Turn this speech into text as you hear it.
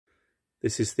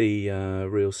This is the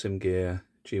RealSimGear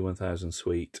G1000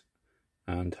 Suite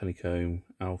and Honeycomb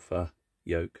Alpha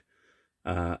yoke.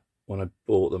 When I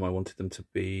bought them, I wanted them to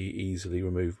be easily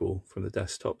removable from the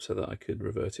desktop so that I could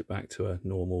revert it back to a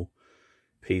normal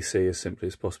PC as simply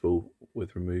as possible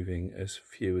with removing as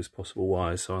few as possible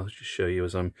wires. So I'll just show you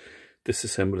as I'm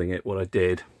disassembling it what I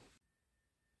did.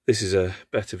 This is a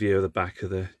better view of the back of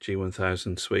the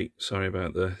G1000 Suite. Sorry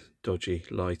about the dodgy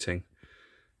lighting.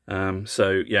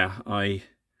 So yeah, I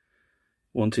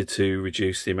wanted to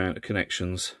reduce the amount of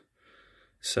connections.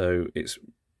 So it's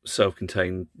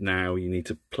self-contained now. You need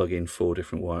to plug in 4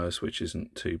 different wires, which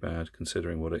isn't too bad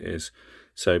considering what it is.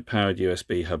 So powered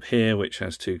USB hub here, which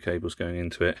has 2 cables going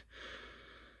into it.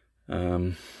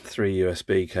 3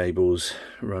 USB cables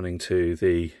running to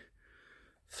the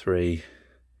 3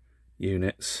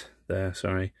 units there,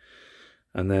 sorry.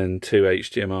 And then 2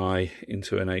 HDMI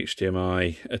into an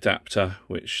HDMI adapter,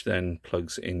 which then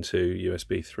plugs into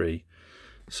USB 3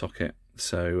 socket.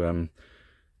 So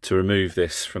to remove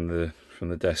this from the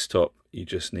desktop, you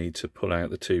just need to pull out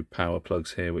the 2 power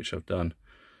plugs here, which I've done,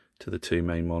 to the 2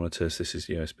 main monitors. This is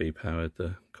USB powered,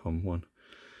 the COM one,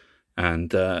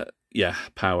 and yeah,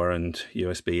 power and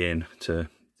USB in to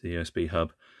the USB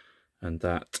hub, and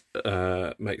that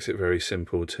makes it very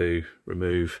simple to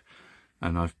remove.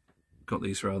 And I've got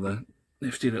these rather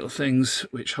nifty little things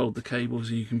which hold the cables,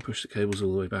 and you can push the cables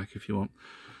all the way back if you want,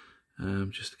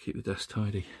 just to keep the desk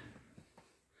tidy.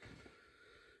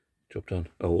 Job done.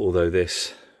 Oh, although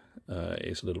this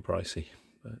is a little pricey,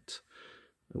 but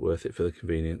worth it for the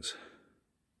convenience.